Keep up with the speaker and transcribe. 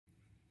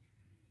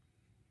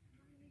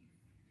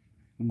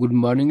Good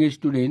morning,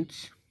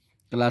 students.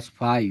 Class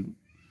 5.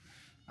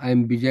 I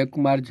am Vijay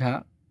Kumar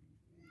Jha.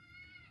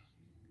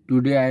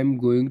 Today I am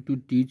going to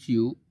teach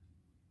you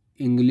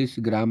English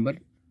grammar.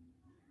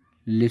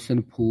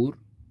 Lesson 4.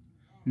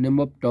 Name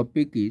of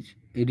topic is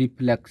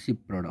reflexive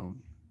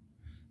pronoun.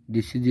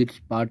 This is its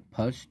part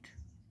first.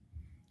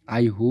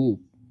 I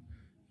hope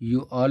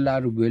you all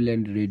are well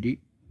and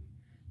ready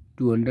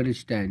to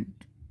understand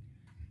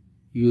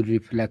your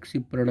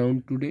reflexive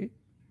pronoun today.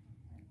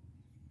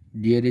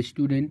 Dear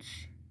students,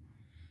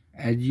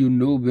 as you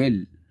know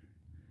well,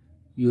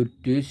 your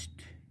test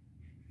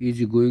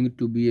is going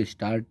to be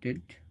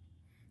started,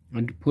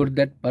 and for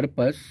that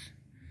purpose,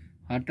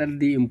 what are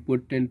the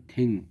important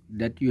things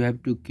that you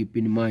have to keep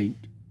in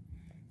mind?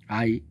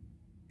 I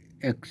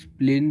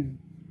explain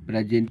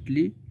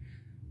presently,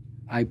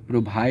 I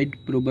provide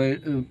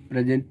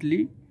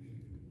presently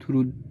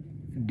through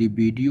the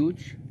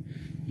videos.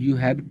 You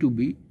have to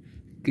be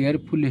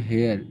careful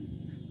here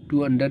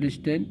to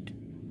understand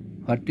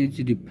what is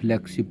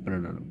reflexive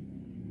pronoun.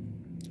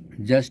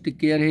 Just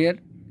care here.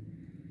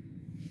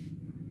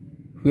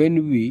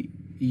 When we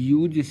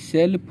use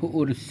self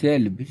or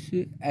selves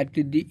at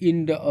the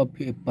end of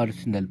a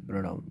personal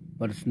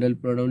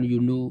pronoun, you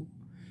know,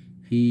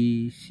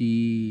 he,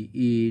 she,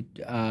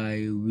 it,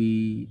 I,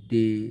 we,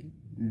 they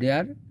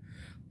are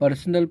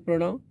personal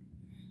pronoun.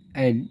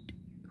 And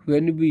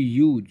when we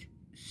use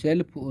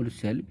self or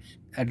selves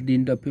at the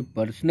end of a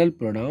personal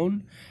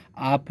pronoun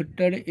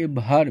after a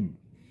verb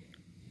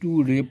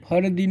to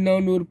refer the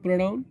noun or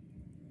pronoun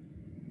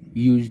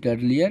used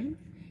earlier,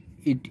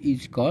 it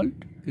is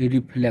called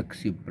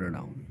reflexive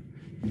pronoun.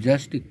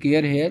 Just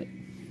care here.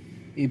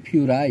 If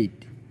you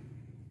write,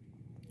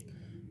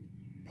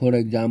 for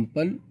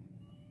example,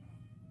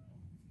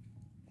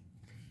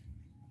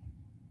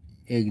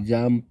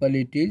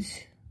 it is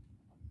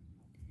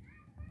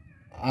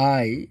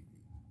I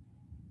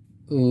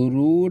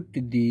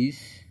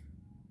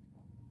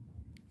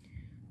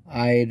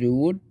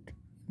wrote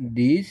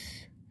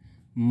this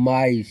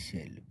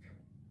myself.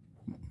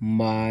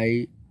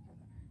 My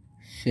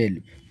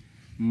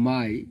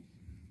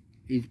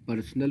is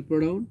personal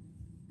pronoun,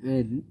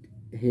 and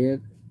here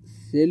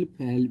self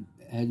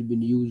has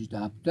been used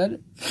after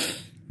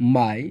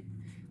my.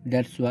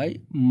 That's why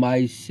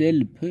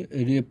myself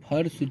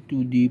refers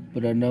to the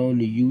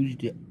pronoun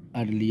used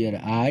earlier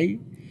I.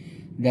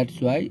 That's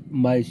why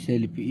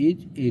myself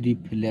is a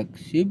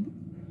reflexive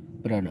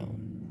pronoun.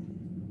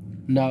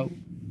 Now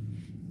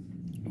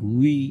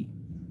we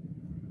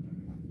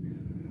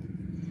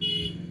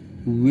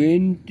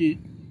went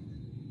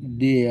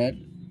there.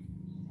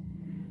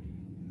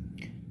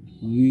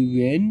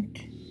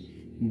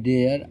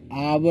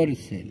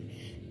 Ourselves.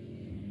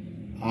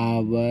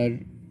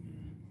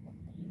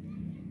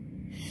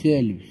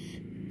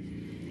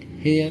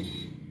 Here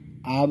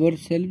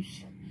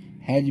ourselves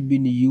has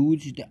been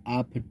used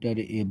after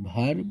a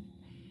verb,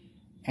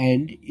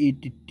 and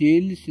it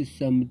tells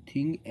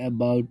something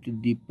about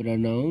the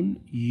pronoun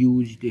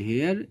used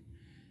here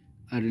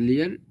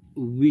earlier.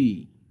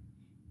 We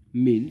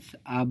means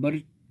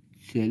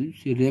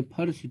ourselves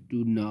refers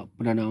to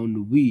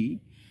pronoun we,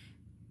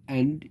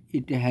 and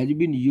it has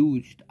been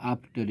used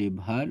after a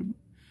verb,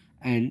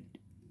 and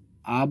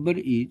our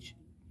is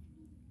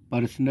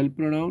personal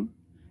pronoun,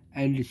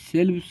 and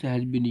selves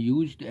has been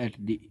used at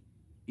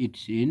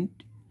its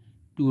end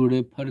to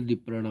refer the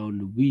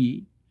pronoun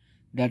we.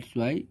 That's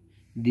why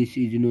this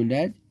is known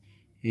as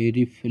a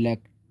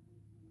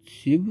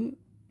reflexive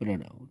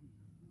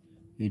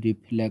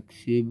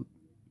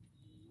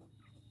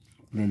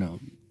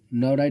pronoun.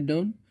 Now write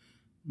down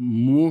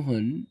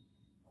Mohan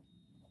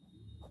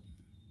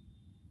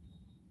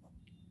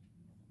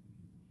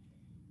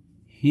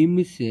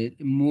himself.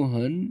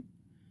 Mohan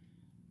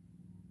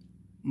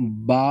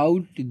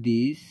bought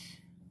this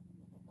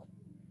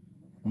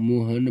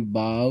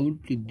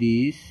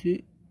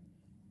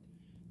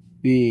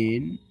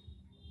pen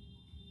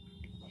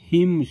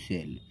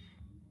himself.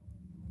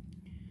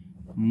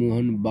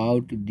 Mohan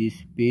bought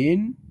this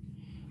pen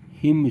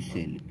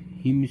himself.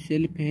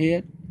 Himself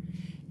here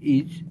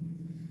is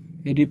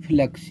a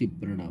reflexive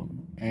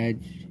pronoun, as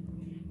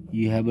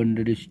you have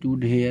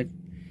understood here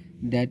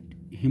that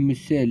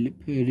himself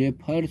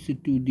refers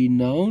to the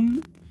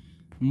noun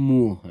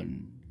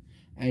Mohan,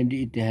 and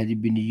it has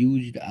been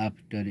used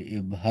after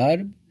a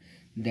verb.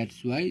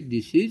 That's why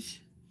this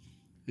is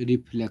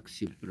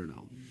reflexive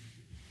pronoun.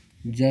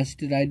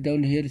 Just write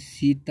down here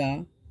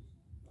Sita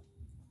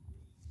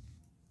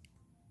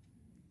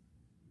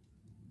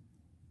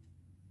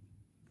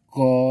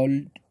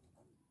called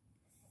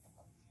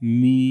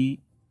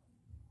me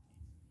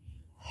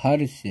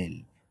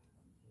herself.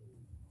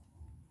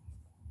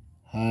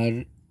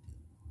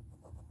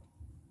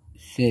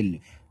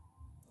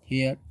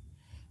 Here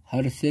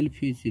herself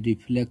is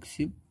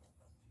reflexive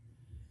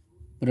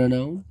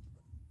pronoun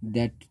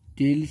that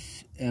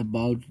tells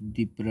about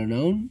the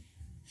pronoun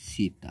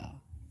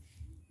Sita.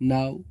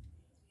 Now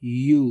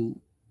you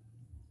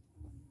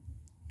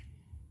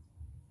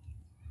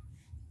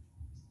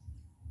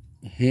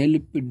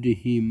helped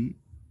him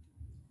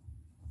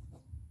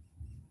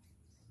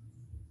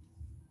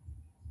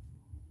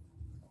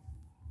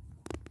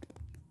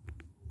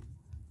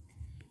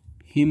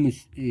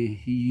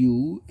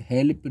you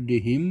helped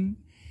him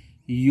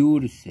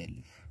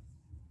yourself.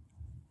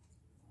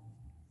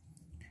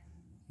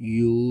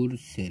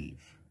 Yourself.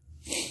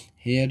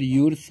 Here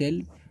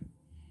yourself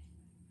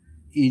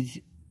is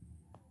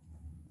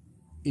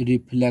a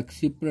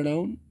reflexive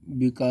pronoun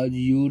because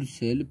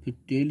yourself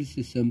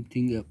tells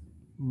something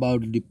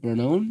about the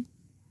pronoun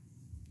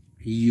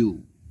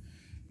you.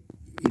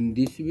 In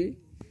this way,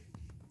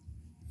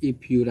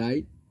 if you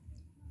write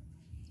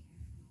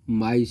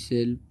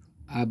myself,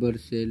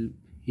 ourself,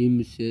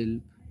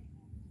 himself,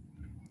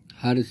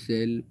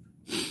 herself,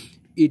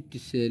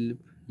 itself,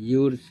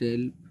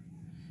 yourself,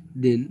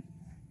 then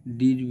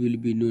these will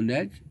be known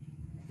as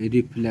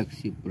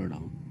reflexive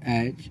pronoun,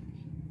 as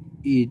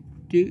it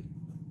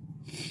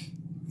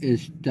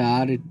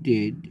started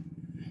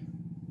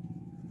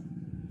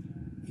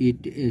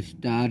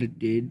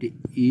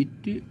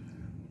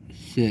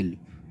itself.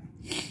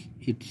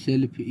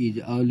 Itself is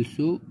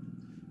also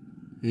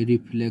a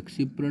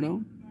reflexive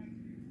pronoun.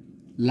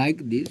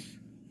 Like this,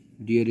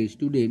 dear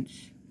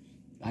students,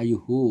 I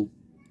hope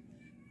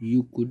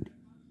you could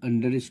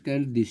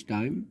understand this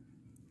time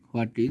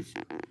what is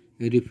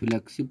a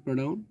reflexive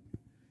pronoun,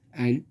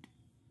 and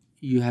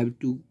you have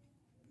to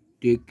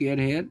take care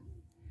here.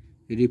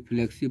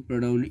 Reflexive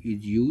pronoun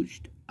is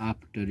used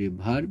after a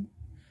verb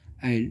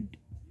and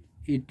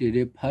it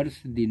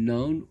refers the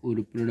noun or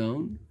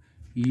pronoun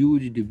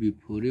used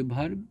before a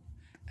verb,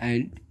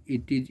 and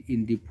it is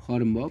in the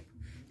form of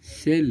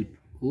self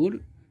or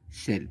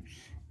selves.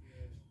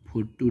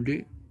 For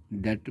today,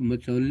 that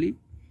much only.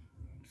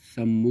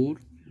 Some more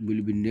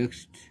will be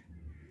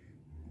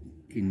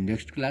in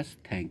next class.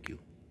 Thank you.